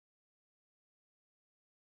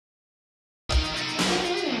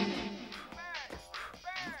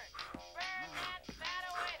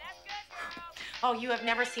Oh, you have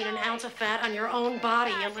never seen an ounce of fat on your own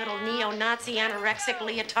body, you little neo-Nazi anorexic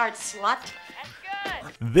leotard slut.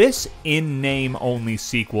 This in-name only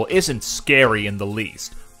sequel isn't scary in the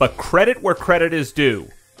least, but credit where credit is due.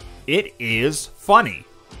 It is funny.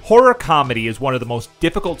 Horror comedy is one of the most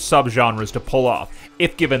difficult subgenres to pull off.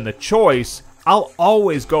 If given the choice, I'll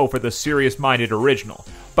always go for the serious-minded original,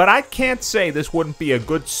 but I can't say this wouldn't be a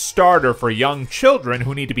good starter for young children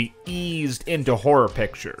who need to be eased into horror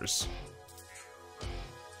pictures.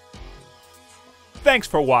 Thanks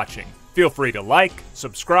for watching. Feel free to like,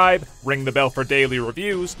 subscribe, ring the bell for daily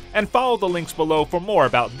reviews, and follow the links below for more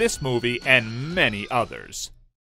about this movie and many others.